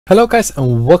Hello guys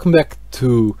and welcome back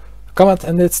to Command,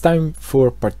 and it's time for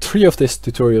part 3 of this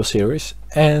tutorial series,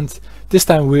 and this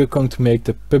time we're going to make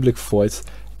the public void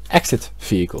exit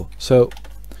vehicle. So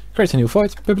create a new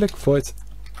void, public void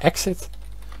exit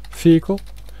vehicle.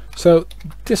 So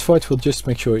this void will just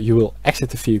make sure you will exit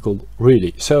the vehicle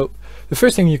really. So the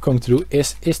first thing you're going to do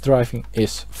is driving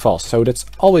is false. So that's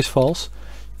always false,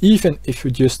 even if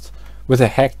you just with a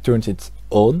hack turned it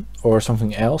on or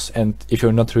something else, and if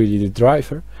you're not really the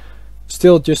driver,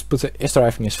 still just put the is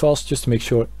driving is false just to make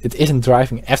sure it isn't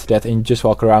driving after that and you just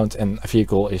walk around and a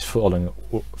vehicle is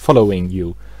following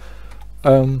you.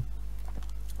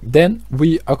 Then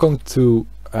we are going to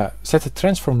set the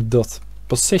transform dot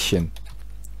position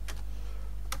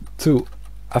to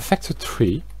a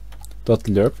vector3 dot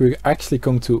lerp. We're actually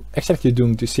going to exactly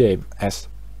doing the same as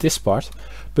this part,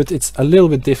 but it's a little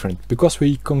bit different because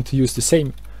we're going to use the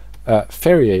same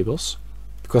variables,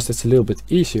 because it's a little bit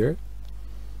easier.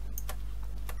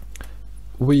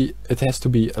 It has to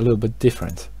be a little bit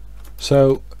different.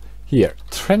 So here,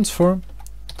 transform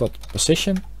dot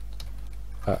position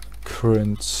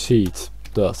current seat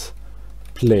dot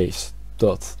place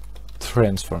dot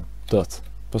transform dot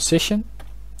position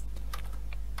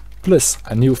plus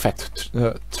a new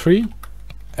vector 3,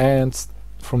 and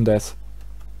from that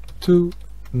 2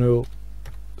 0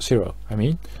 0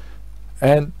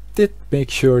 and did make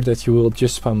sure that you will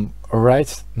just spawn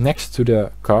right next to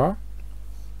the car.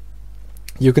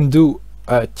 You can do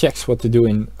checks what to do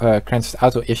in Grand Theft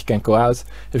Auto, if you can go out,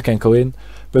 if you can go in,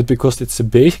 but because it's a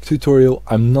basic tutorial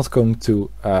I'm not going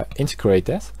to integrate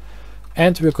that.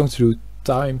 And we're going to do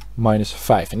time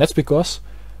 -5, and that's because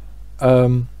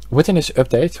within this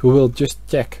update we will just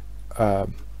check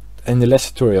in the last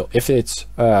tutorial if it's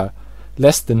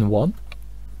less than 1.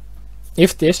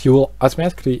 If it is, you will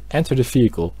automatically enter the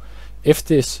vehicle. If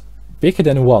it is bigger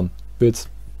than 1 but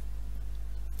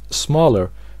smaller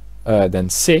than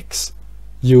 6,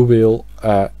 you will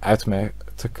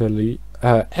automatically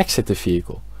exit the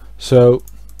vehicle. So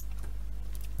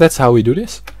that's how we do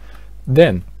this.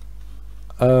 Then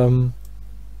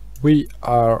we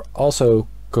are also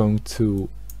going to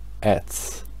add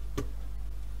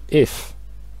if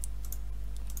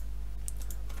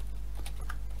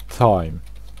time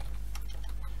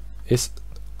is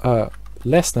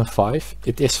less than 5,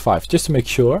 it is 5, just to make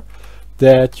sure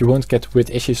that you won't get with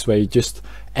issues where you just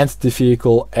enter the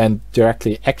vehicle and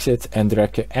directly exit and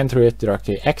directly enter it,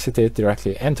 directly exit it,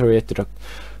 directly enter it,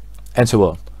 and so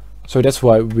on. So that's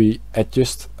why we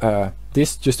adjust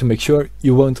this, just to make sure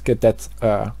you won't get that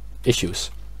issues.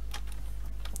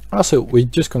 Also, we're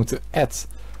just going to add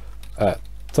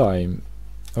time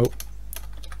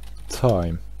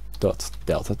dot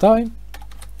delta time,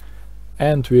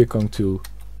 and we're going to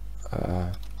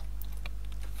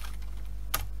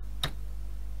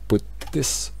put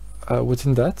this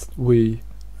within that.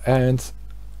 And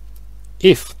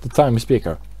if the time is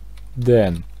bigger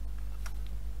than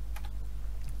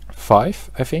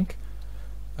 5, I think,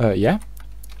 yeah,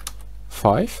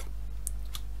 5.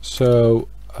 So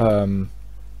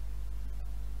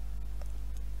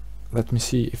let me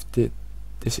see if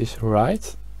this is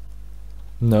right.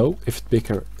 No, if it's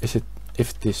bigger, if it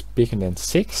is bigger than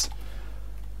 6,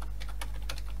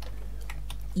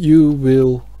 you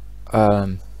will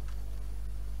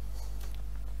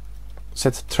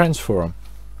set the transform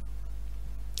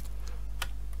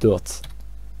dot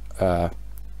what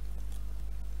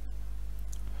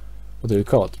do you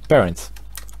call it, parent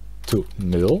to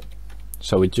null.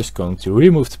 So we're just going to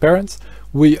remove the parent.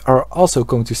 We are also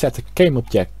going to set the game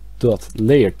object dot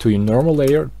layer to your normal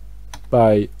layer.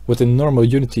 By within normal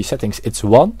Unity settings it's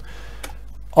 1.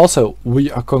 Also we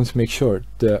are going to make sure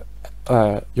the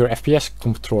your FPS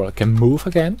controller can move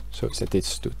again, so set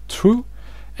this to true,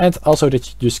 and also that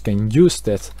you just can use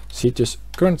that seat, just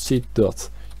current seat dot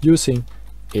using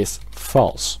is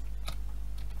false.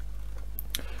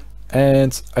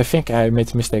 And I think I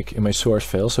made a mistake in my source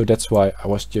file, so that's why I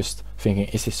was just thinking,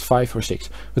 is this 5 or 6?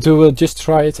 But we will just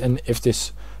try it, and if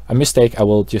this a mistake I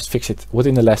will just fix it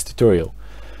within the last tutorial.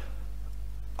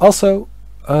 Also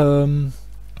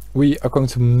we are going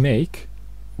to make,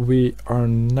 we are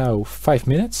now 5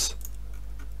 minutes.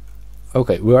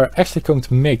 Okay, we are actually going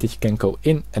to make that you can go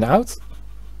in and out.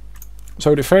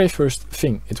 So the very first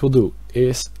thing it will do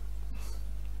is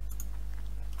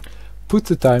put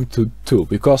the time to 2,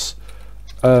 because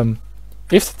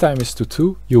if the time is to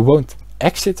 2 you won't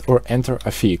exit or enter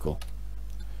a vehicle,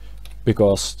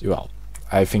 because, well,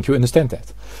 I think you understand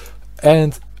that.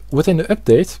 And within the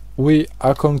update we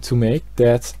are going to make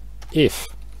that if,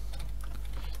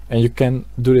 and you can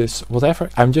do this whatever,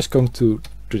 I'm just going to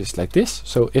do this like this.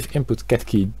 So if input cat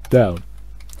key down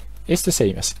is the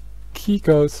same as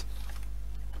keycode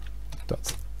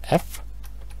dot f,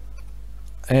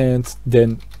 and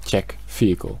then check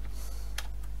vehicle.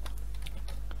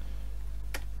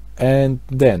 And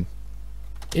then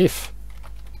if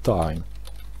time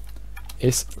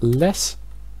is less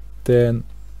than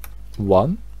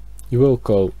 1, you will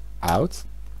go out,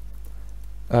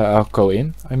 go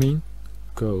in, I mean,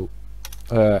 go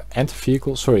enter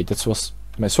vehicle. Sorry, that was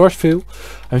my source file.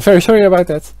 I'm very sorry about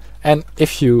that. And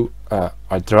if you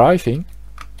are driving,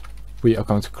 we are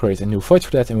going to create a new void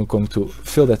for that, and we're going to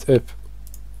fill that up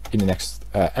in the next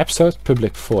episode,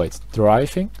 public void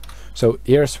driving. So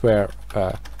here's where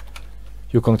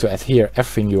you're going to add here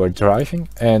everything you are driving,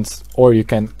 and or you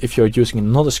can, if you're using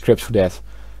another script for that,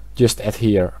 just add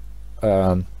here,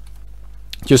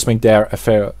 just make there a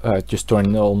fair, just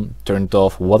turn it on, turn it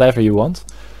off, whatever you want.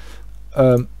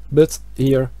 But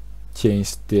here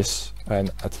change this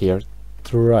and add here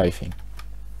driving.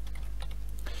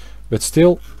 But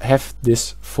still have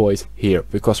this void here,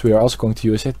 because we are also going to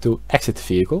use it to exit the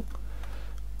vehicle.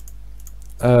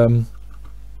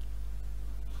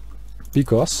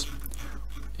 Because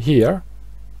here,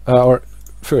 or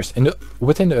first in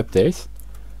within the update,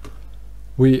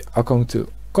 we are going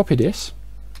to copy this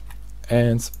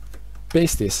and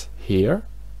paste this here.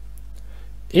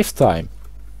 If time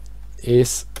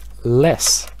is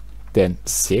less than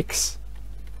 6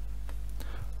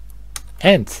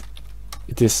 and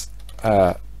it is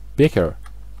bigger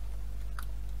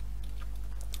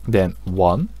than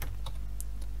 1,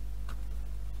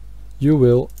 you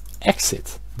will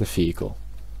exit the vehicle.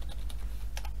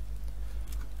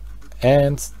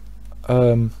 And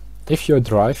if you're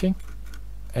driving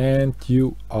and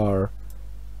you are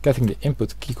getting the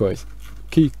input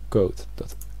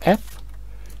keycode.f,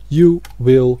 you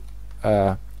will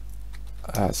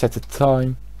set the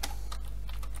time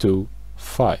to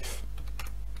 5.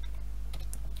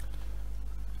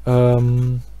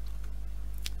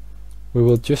 We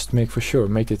will just make for sure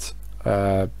make it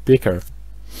bigger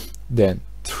than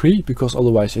 3, because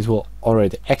otherwise it will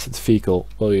already exit the vehicle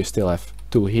while you still have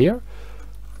 2 here.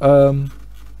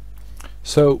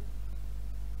 So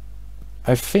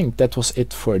I think that was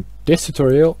it for this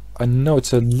tutorial. I know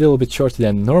it's a little bit shorter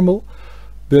than normal,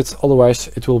 but otherwise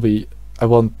it will be, I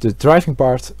want the driving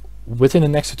part within the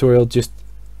next tutorial just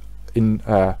in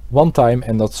one time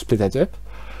and not split that up.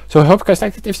 So I hope you guys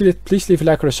liked it. If you did, please leave a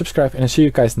like or a subscribe, and I'll see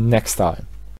you guys next time.